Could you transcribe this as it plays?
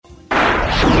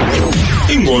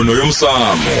Ingono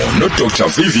Yomsamo no Dr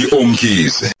VVO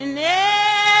Mkhize.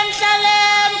 Nenhlale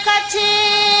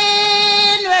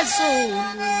emkhathini wesulu.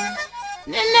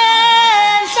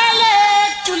 Nenhlale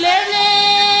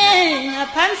tuleni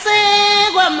ngaphansi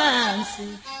kwamanzi.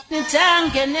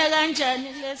 Nithangene kanjani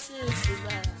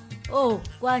lesisiba? Oh,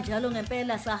 kwanjalo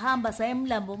ngempela sahamba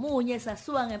sayemlambo munye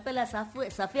sasuka ngempela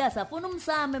safika safuna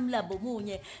umsamo emlambo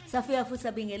munye safika futhi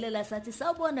sabingelela sathi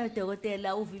sawubona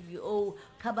udokotela uVVO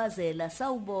Khabazela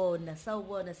sawubona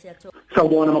siyathola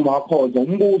sawubona mama wakhoza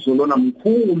umbuzo lona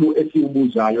mkhulu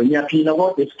esiubuzayo niyaphila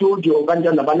kodwa studio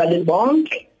kanjani nabalaleli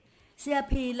bonke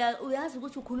siyaphila uyazi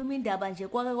ukuthi ukhuluma indaba nje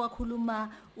kwake kwakhuluma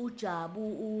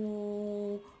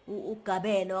uJabu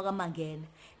uGabela wakamangena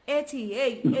ethi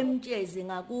hey emtshezi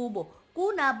ngakubo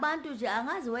kunabantu nje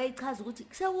angazi wayechaza ukuthi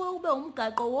sekube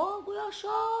umgaqo wonke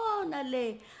uyoshona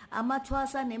le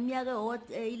amathwasa neminyaka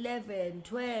 11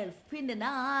 12 phinde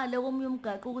nangale komnye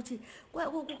umgaqo ukuthi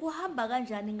kuhamba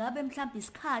kanjani ngabe mhlawumbe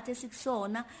isikhathi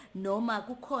esikusona noma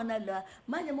kukhona la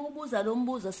manje ukubuza lo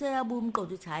mbuzo seyabuya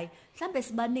umqondo uthi hayi mhlawumbe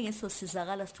sibaningi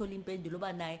sosizakala sithola impendulo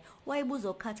banaye wayebuza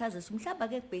ukukhathazisa mhlawumbe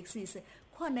ake kubhekisise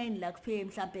khona yini la kupheke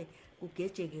mhlawumbe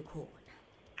kugejeke khona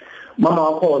mama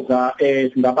wakhoza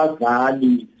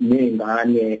singabazali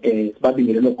nezingane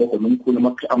sibabingelele gogo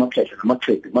nomkhulu amakhehla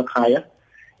namaqheqe emakhaya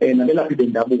nabelaphi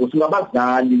bendabuko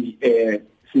singabazali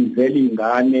sizele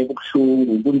ingane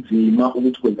kubuhlungu kunzima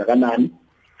ukuthi kwenzakalani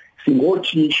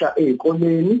singothisha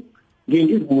ezikoleni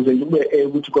ngizibuze nje kube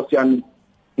ukuthi Nkosi yami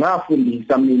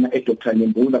ngafundisa mina eDr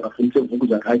Nembula ngafundisa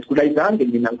evukuza high school ayizange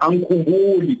mina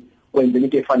angikhumbuli kwenza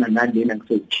into efana nalena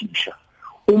ngisezithisha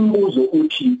umbuzo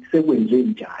uthi sekwenze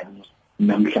njani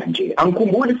namhlanje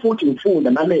angikhumbuli futhi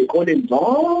ngifunda nale ezikole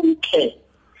zonke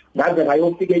ngaze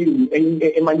ngayofika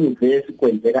emanyuvesi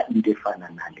kwenzeka into efana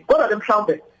nale kodwa ke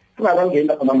mhlawumbe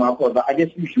singakangena mama wakhoza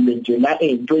ake sidlule nje la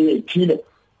ezintweni ezithile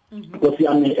Nkosi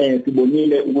yami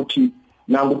sibonile ukuthi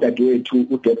nangu dadewethu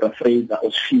uDeborah Fraser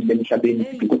osifile emhlabeni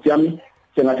Nkosi yami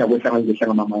sengathi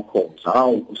akwehlanganisa mama wakhoza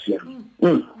hawu Nkosi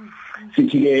yami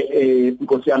sithi ke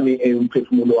Nkosi yami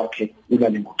umphefumulo wakhe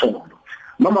ulale ngoxolo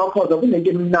mama wakhoza kunento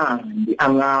emnandi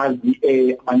angazi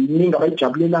abaningi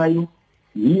abayijabulelayo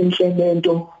yinhle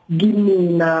lento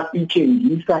kimina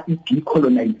itshengisa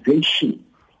i-decolonization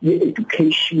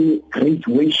ye-education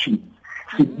graduation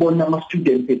sibona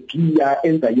ama-students egiya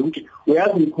enza yonke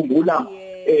uyazi ngikhumbula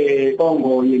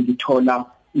bongo ngithola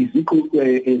iziqu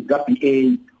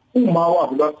zika-BA uma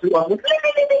wavulwa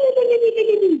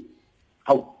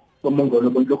hawu bomongolo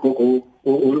bonlogogo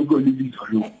olulizwa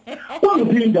lo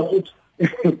wangiphinda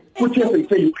futhi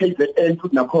eseyithi you pay the end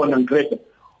futhi nakhona ngigrade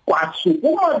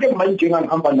kwasukuma ke manje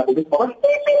ngihamba nabo bese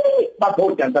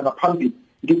bazodansa ngaphambili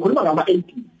ngikhuluma ngama-80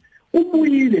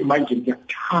 ubuyile manje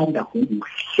ngiyathanda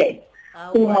ukuhle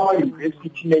uma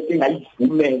wa-university lento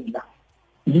engayivumela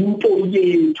into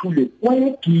yethu le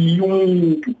wayegiya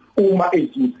umuntu uma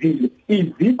ezuzile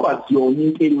izikwa ziyona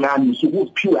into encane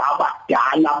sokuziphiwe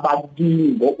abadala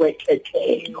abakini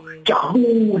ngokwekhethelo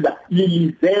jabula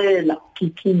lilizela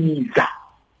kikiza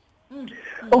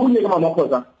okunye mama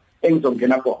wakhoza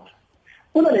engizongena khona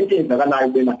kuna lento eyenzakalayo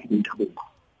kwelaphi bendabuko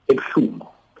ebuhlungu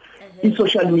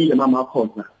i-social media mama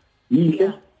wakhoza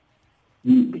yinhle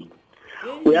yimbi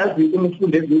uyazi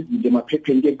umfundo ezizinto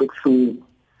emaphepheni kekubuhlungu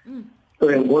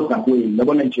ngoza kwenu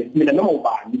yabona nje mina noma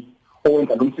ubani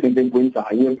owenza lo msebenzi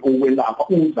engikwenzayo okwelapha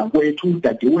uza kwethu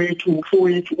udadewethu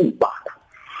umfowethu ubaba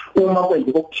uma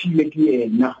kwenzeka okuthile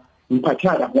kuyena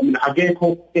ngiphathana mina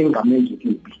akekho engamenzi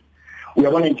kubi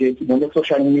uyabona nje sibona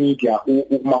social media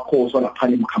umakhosi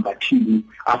walaphana emkhambathini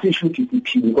asisho ukuthi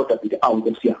sithini kodwa bithi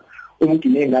Nkosi yami umuntu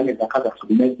nezingane zakhe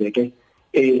zasukumezeke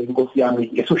Nkosi yami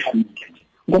nge-social media nje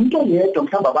ngomuntu oyedwa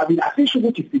mhlawumbe ababili asisho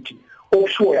ukuthi sithi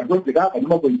okushoya yakwenzeka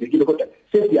noma kwenzekile kodwa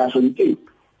sesiyasho into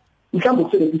mhlawumbe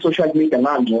ukusebenzisa social media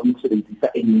ngangcono ukusebenzisa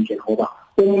enye indlela ngoba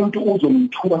umuntu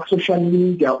uzomthuka ku social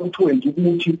media uthi wenza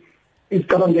ukuthi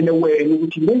isicabangele wena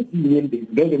ukuthi lezinye indezi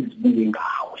ngeke ngizibuye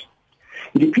ngawe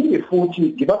ngiphinde futhi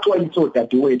ngibaxwayisa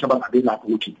odadewethu abangabelaphi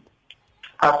ukuthi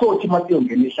asothi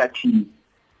masiyongena ehlathini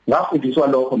ngafundiswa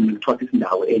lokho mina ngithatha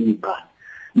isindawo enye ibani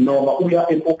noma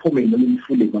uya empophomeni noma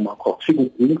emfuleni namakho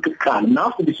sikuqala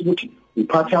nafundisa ukuthi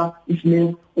uphatha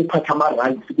isinene uphatha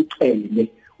amarandi sikucele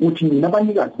uthi mina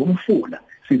abanikazi bomfula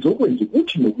sizokwenza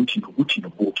ukuthi nokuthi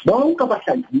bonke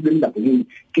abahlali bemndabeni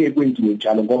ke kwenziwe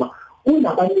njalo ngoba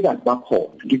kunabanikazi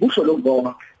bakhona ngikusho lokho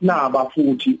ngoba naba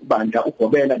futhi bandla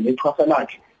ugobela nethwasa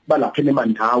lakhe balapha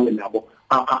emandawe nabo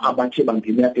abathe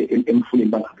bangena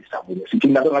emfuleni bangabisabuye sithi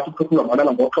nabe ngathi ukuphefumula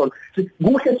ngona ngoxolo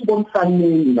kuhle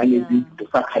sibonsaneni ngalezi zinto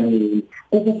sakhaneni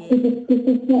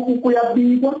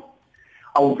kuyabikwa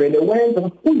awuvele wenza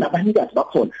kunabanikazi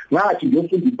bakhona ngathi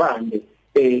ngiyofunda ibande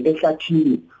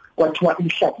ehlathini kwathiwa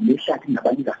ihlathi lehlathi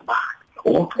nabanikazi bakhe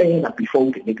ocela before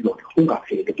ungene kulona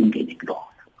ungaphele ingene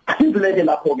kulona asizileke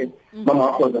lapho ke mama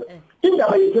wakho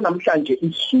indaba yethu namhlanje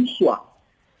isuswa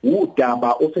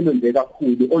udaba oselwenze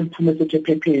kakhulu oluphume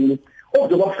sephepheni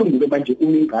ozokufunga manje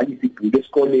umingane isibhule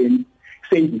esikoleni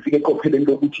seyifike eqopheleni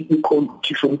lokuthi iqonda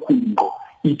uthisha omkhulu ngo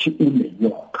ithi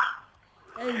unenyoka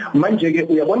manje ke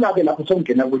uyabona ke lapho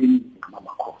songena kwelinye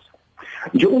mama khoza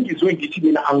njengoba ngizwe ngithi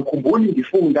mina angikhumbuli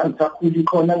ngifunda ngisakhula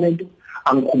khona lento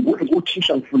angikhumbuli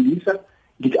ukuthisha ngifundisa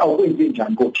ngithi awukwenze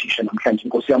njani ngothisha namhlanje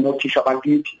inkosi yami othisha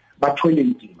bakithi bathwele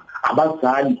inzima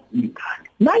abazali ingane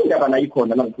nayi indaba la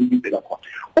ikhona la ngifuna ukubeka khona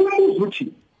umbuzo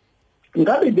uthi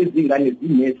ngabe lezingane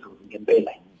zinezo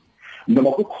ngempela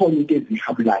noma kukhona into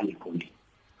ezihabulayo ekhondini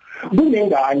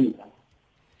kunengane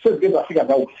sezike zafika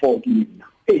zawu-4 mina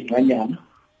ezincanyana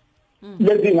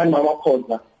lezi ngane mama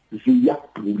khoza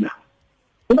ziyahabula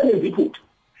uma leziphutha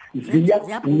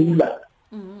ziyahabula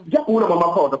ziyahabula mama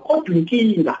khoza kodwa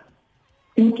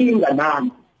inkinga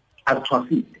nani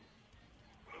azithwasile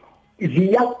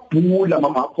ziyahabula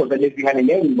mama khoza lezi ngane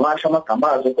nengwasha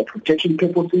amagama azo for protection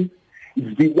purposes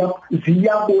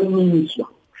ziyaboniswa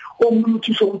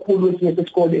omuthisha omkhulu wesinye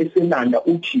sesikole esenanda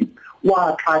uthi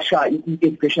waqasha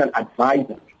i-educational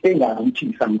advisor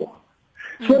engakumthisa ngona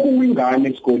sekuwingane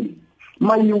esikoleni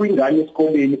mayiwingane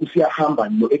esikoleni usiyahamba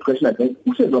no-educational advisor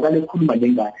usezwakala ekhuluma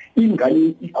nengane ingane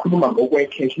ikhuluma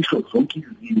ngokwekhehla isho zonke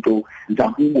izinto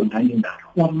zakubo nalendalo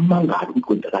wamangala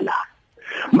ukuqondakalayo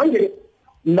manje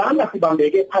lana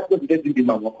sibambeke phakathi kwezinto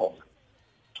ezindima ngokhona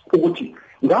ukuthi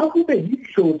ngakube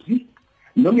yidlozi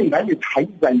noma ingane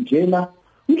ziyahayiza njena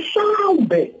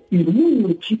mhlawumbe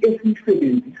imithi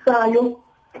esisebenzisayo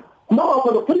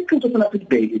mawakho lokho sona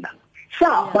sibhekela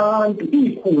sabantu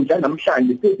ikhundla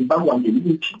namhlanje sezibangwa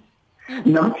ngemithi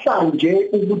namhlanje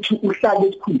ukuthi uhlale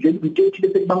esikhundleni ukuthi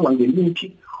sekubangwa ngemithi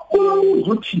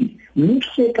ukuthi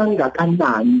mihle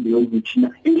kangakanani leyo mithi na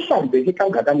ihlanzeke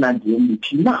kangakanani leyo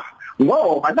mithi na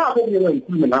ngoba lapho kuyenza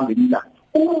inkulumo ngamemilando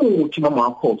umuthi mama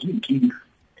wakho inkinga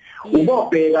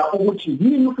ubobheka ukuthi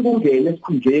yini ufike ungene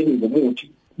esikhundleni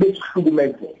ngomuthi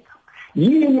besihlukumezeka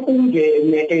yini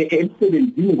ungene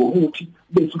emsebenzini ngomuthi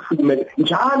besihlukumezeka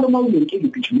njalo mawunenkinga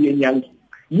igijima enyangeni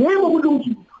yebo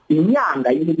kulungile inyanga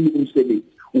yini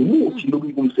umsebenzi umuthi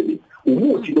lokunika umsebenzi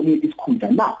umuthi lokunika isikhundla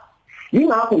na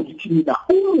yingakho ngithi mina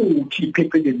umuthi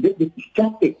phecelezi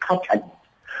just a catalyst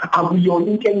akuyona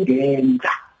into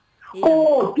engenza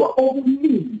kodwa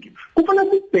okuningi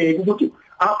kufanele sibheke ukuthi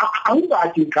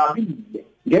awungathi ngabile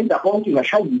ngenza konke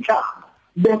ngashaya inhlamba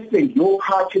bese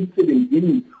ngiyophatha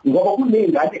emsebenzini ngoba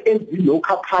kunengane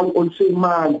ezilokhakhali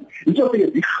olusemanzi njengoba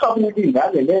zihabula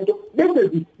ingane lento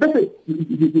bese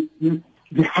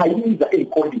zihayiza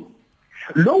ezikoleni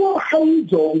lowo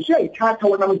hayizo usiyayithatha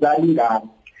wena mzali ingane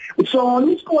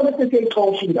sona isikole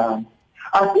sesiyixosha ingane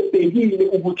asibhekile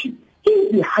ukuthi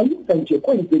izihayiza nje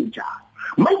kwenze njani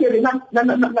manje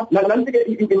nanike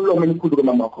imlomo emikhulu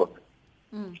kumama wakho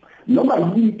noma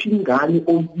yiphi ingane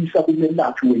oyisa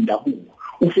kumelaphi wendabuko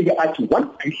ufike athi 1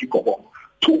 ayishikobo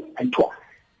 2 ayithwa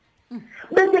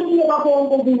bese kuba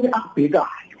konke okunye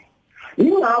akubhekayo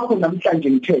ingakho namhlanje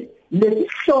ngithe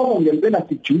lesihloko ngempela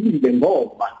sijulile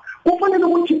ngoba kufanele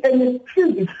ukuthi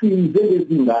sizisize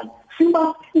lezi ngane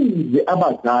sibasize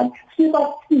abazali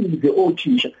sibasize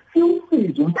othisha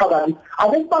siwusize umphakathi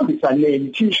abesibambisaneni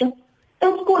thisha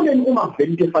esikoleni uma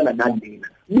kuvela into efana nalena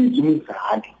biza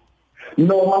umzali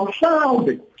noma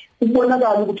mhlawumbe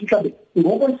ubonakala ukuthi mhlawumbe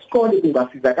ngokwesikole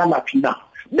kungasizakala phi na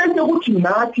bese ukuthi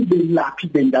nathi belaphi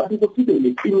bendabuko sibe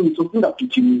leqiniso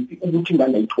singagijimisi ukuthi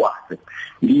ingane ayithwase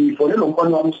ngifonela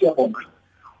umfana wami siyabonga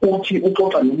uthi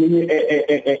uxoxa nomunye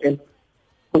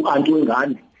ukanti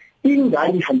wengane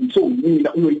ingane ihambiswe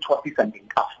umina uyoyithwasisa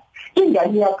ngenkafu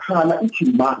ingane yakhala ithi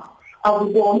ma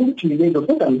akubona ukuthi lelo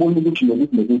kodwa ngibona ukuthi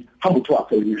nokuthi hamba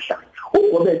uthwase elihlanje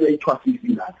ugobele uyithwasisa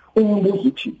ingane umbuzo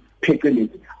uthi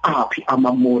phecelezi aphi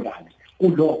ama-moral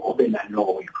kuloko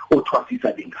belaloyo othwasisa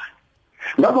lengane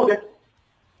ngakho ke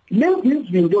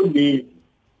lezi zinto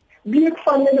lezi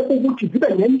kufanele ukuthi zibe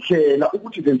nendlela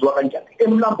ukuthi zenziwa kanjani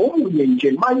emlambo omunye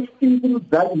nje mayifika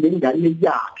umzali nengane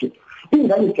yakhe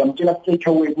ingane siyamtshela straight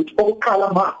away ukuthi okuqala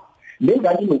ma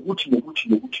lengane nokuthi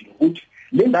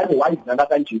lengane wayizala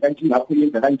kanje ngakho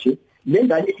yenza kanje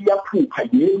lengane iyaphupha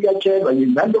yebo iyatshelwa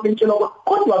yenzani lokho entshelwa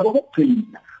kodwa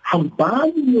kokugcina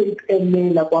hambani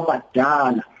niyoyiqelela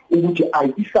kwabadala ukuthi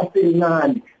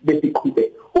ayisasencane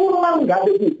besiqhubeka uma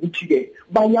ngabe ukuthi-ke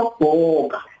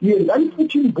bayabhoka yenzani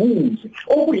futhi imbuzi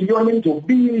okuyiyona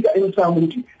enizobika emsamo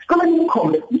ukuthi sicela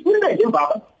nimkhombe sibeke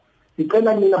baba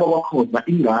sicela nina babakhoza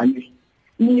ingane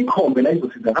nikhombe la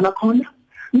izosizakala khona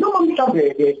noma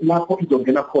mhlambe lapho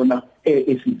izongena khona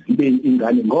esizibeni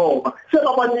ingane ngoba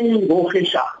sekabaningi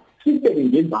oheshana sibeke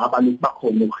ngezaba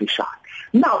lokubakhona oheshana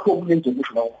nakho kuyenza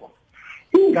ukuthi ngakho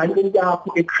ingane yakho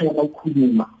ekhaya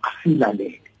bayikhuluma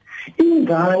asilalele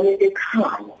ingane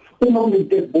ekhaya uma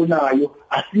kunento ezibonayo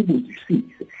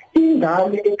asibuzisise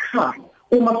ingane ekhaya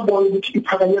uma sibona ukuthi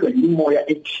iphakanyelwa yimoya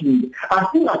ethile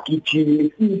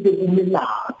asingagijimi sibe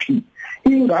kumelaphi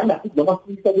ingane asizoba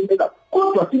sifika kumela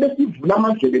kodwa sibe sivula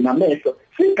amandlebe namehlo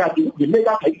sigadi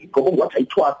ngimeka ayigqobo ngathi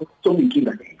ayithwase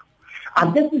sokunkinga leyo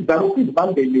ake sizalo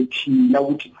sizibambele thina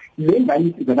ukuthi le ngane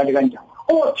isizakale kanjani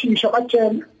othisha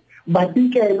batshela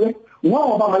babikelwe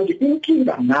ngoba manje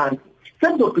inkinga nansi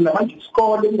sezogcina manje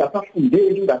isikole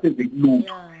ingasafundeli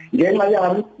ingasezikulutho ngenxa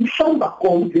yami mhlamba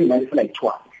konke ngale funa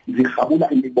ayithwase zihabula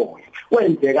imiboya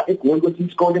kwenzeka egoli kwethi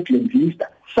isikole eGlendista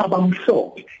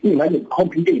sabamhlophe ingane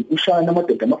zikhompa into ezifushane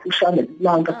amadoda amafushane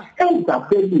zilanka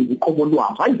ezabelini uqobo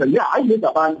lwabo hayi lezi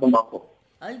abantu bamakho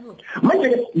hayibo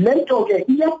manje lento ke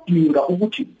iyadinga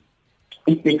ukuthi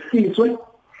ibhekisiswe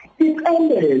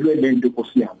iqelelwe lento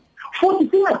nkosiyami futhi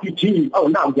singagijimi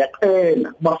nawu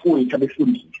ngiyacela kubafowethu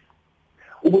abefundisi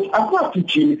ukuthi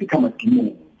akwagijimi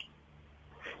sikhamadimoni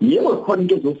yebo khona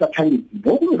into ezosathanisa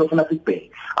ngoba uzofuna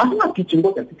sibheke asingagijimi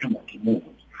kodwa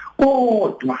sikhamadimoni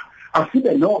kodwa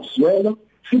asibe nozwelo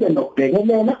sibe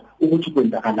nokubhekelela ukuthi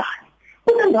kwenzakalani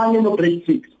kunengane no grade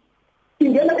 6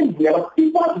 ingena endlini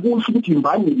ikwazi ukusho ukuthi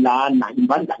imbani lana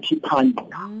imbani lakhiphani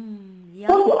la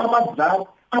kodwa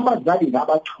abazali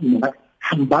ngabathuna bathi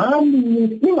hambani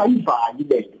ningayivali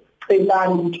lento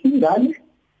celani ukuthi ingane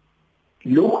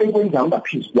lokho ekwenza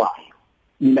ungaphezulu kwayo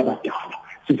mina badala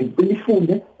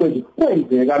sizifunde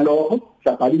kwenzeka lokho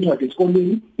sabhala incwadi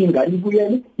esikoleni ingane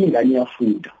ibuyele ingane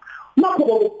yafunda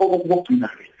lapho kokugcina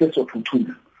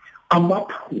sesothuthula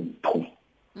amaphupho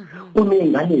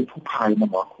kunengane ephuphayo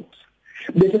mama wakho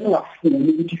bese singafuni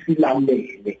ukuthi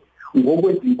silalele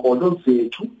ngokwezinkolo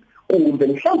zethu kumbe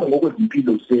mhlawumbe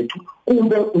ngokwezimpilo zethu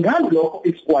kumbe ngalokho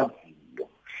esikwaziyo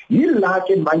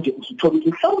yilake manje usithola ukuthi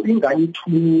mhlawumbe ingane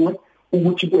ithunywe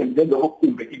ukuthi kwenze lokho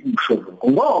kumbe ikusho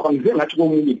lokho ngoba ngize ngathi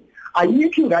komunye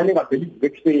ayikho ingane engaveli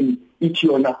ekuseni ithi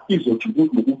yona izothi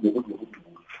ukuthi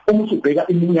umuntu ubheka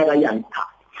iminyaka yakhe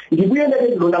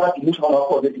ngibuyele lona abadimusha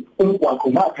bamakhoza ethi umgwaqo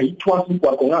ngapha yithwasa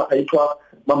umgwaqo ngapha yithwasa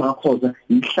bamakhoza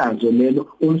inhlanzo lelo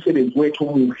umsebenzi wethu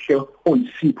omuhle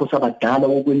oyisipho sabadala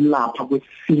wokwelapha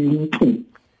kwesintu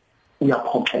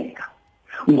uyaphoxeka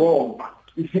ngoba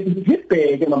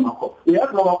sibheke mamakhoza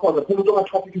uyazi mamakhoza umuntu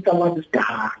ongathwasisa abantu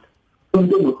isidala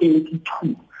umuntu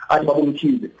ono-82 athi baba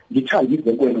Mkhize ngithanda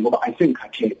ize kwena ngoba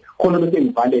ayisengikhathele khona bese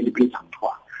ngivalele iplace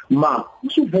angithwala ma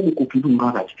usuvele kuphila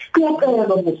ungqakathi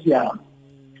kuyacela nkosi yami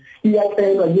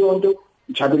iyacelwa yonto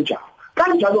njalo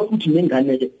kanjalo futhi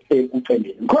nengane ke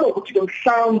kuceleni ngikho ukuthi ke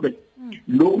mhlawumbe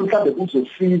lokhu mhlawumbe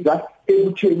kuzosiza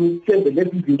ekutheni senze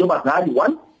lezi zinto bazali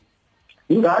 1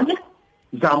 ingane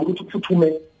zama ukuthi kuthuthume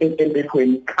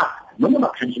empethweni ekhaya noma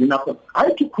bakhanjini nakho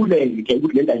ayikhuleke ke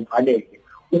ukuthi lento ayivaleke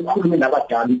ukhulume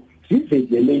nabadala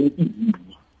sivezeleni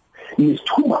izini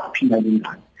nisithuma phina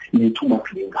lengane nithuma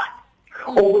phina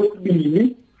lengane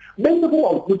okwesibili bese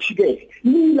kuwa ukuthi ke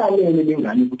nilalele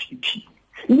lengane ukuthi ithini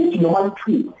nithi noma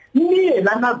nithi niye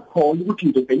lana khona ukuthi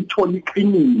ngizobe ngithola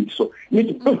iqiniso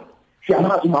nithi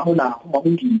siyamazi umama lapho umama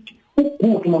ngidi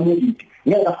ukugugu umama ngidi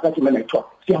ngeke afikathi mina ngithiwa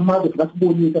siyamazi ukuthi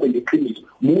basibonisa beleqiniso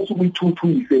musu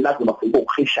kuyithuthukise lapho bafike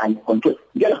ukukheshana konke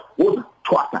ngela woza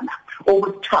thwasa la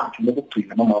okwesithathu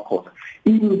lokugcina mama wakho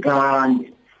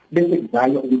ingane bese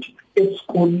kuzayo ukuthi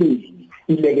esikoleni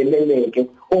ilekeleleke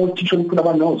othisha ukufuna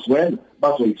abanozwela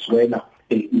bazoyizwela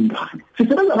ingane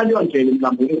sisebenza ngaleyo ndlela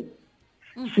emlambeni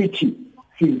sithi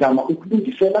sizama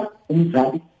ukulungisela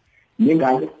umzali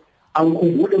nengane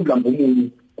angikhumbule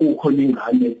emlambeni kukhona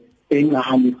ingane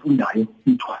engahamba ifundayo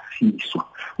ithwasiswa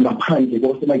ngaphandle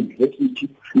kosema university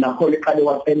nakho leqale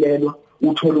wacelelwa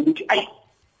uthola ukuthi ayi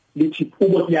lithi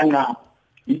ubothi yangapha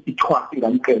ithwasi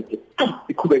ngamqede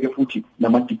ikhubeke futhi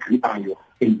nama degree ayo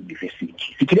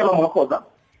e-university sithi ke mama wakhoza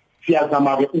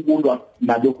siyazama ke ukulwa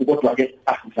nalokho kodwa ke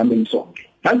asizameni sonke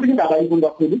nansi indaba inkulu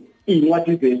kakhulu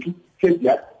incwadi zethu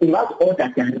seziya ungazi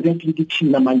order directly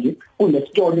kithina manje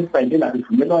kunesitolo esibhayinde la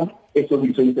ivumelwano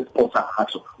esobizwe ngesiponsor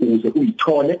ngaso ukuze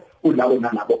uyithole ulawe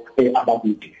nalabo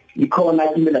abakude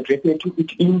ikhona email address yethu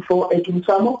ithi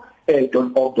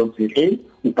info@yomsamo.org.za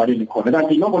ubhalele khona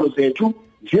kanti inombolo zethu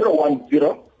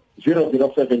 010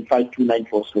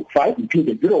 00752945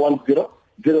 iphinde 010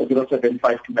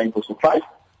 00752945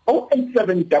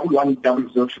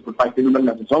 087110055 benona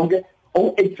nazo zonke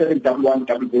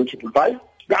 087110055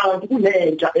 kanti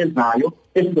kunentsha ezayo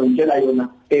esizongitshela yona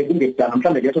kungekudala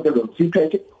mhlambe ke soke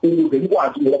siphethe ukuze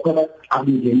nikwazi ukuphatha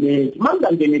akungeneki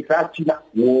mangangeni thina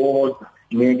woza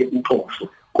ngeke uxoxe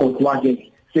kodwa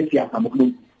ke sesiyazama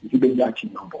ukuthi sibe njathi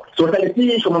nombolo so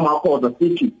sesisho mama wakho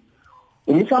sithi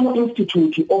Umsamo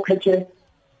Institute ophethe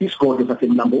isigodi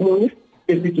sasemlambo omunye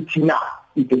esithi thina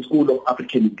the School of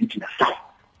African Indigenous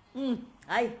Science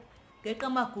hayi geqa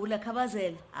magula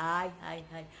khabazela hayi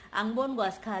angiboni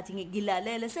kwasikhathi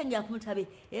ngilalele sengiyaphuma uthabe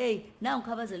hey na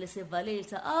ngikhabazele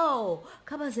sevalelisa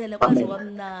khabazela kwaze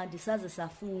kwamnandi saze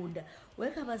safunda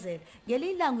wekhabazela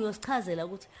ngelilanga uyosichazela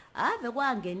ukuthi ave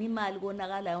kwangena imali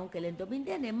konakala yonke lento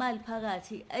into enemali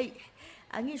phakathi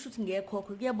angisho ukuthi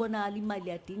ngekhokho kuyabonakala imali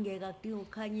yadingeka kudinga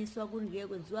ukukhanyiswa kungeke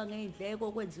kwenziwa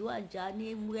ngeindleko kwenziwa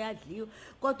njani uyadliwa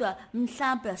kodwa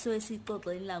mhlambe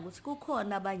asewesixoxeni la ukuthi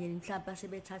kukhona abanye mhlambe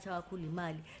asebethatha kakhulu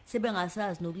imali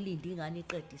sebengasazi nokulinda ingane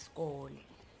iqede isikole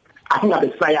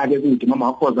akungabe sayake ukuthi mama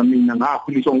wakhoza mina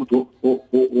ngakhuliswa ukuthi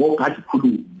wogathi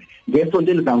khulume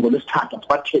ngesonto elizango lesithathu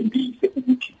sibathembise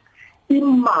ukuthi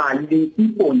imali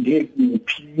ibonde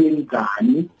kuphi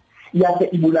yengane yase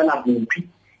ibulala kuphi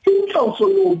inhloso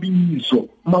yobizo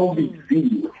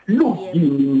mawubiziwe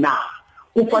lugini na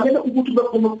ufanele ukuthi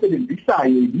bekhona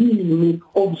ukusebenzisayo yini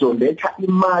okuzoletha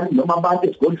imali noma abantu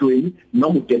esigodlweni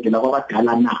noma udedela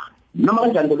kwabadala na noma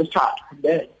kanjani ngolesithathu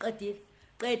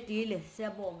qedile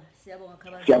siyabonga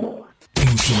khabazela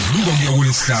Umsombuluko kuya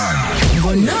kulesihlanu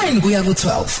ngo9 kuya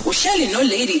ku12 uhleli no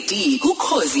Lady D ku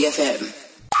Khosi FM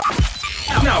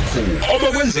nakho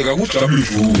obakwenzeka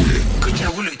kujabule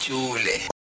kujabule jule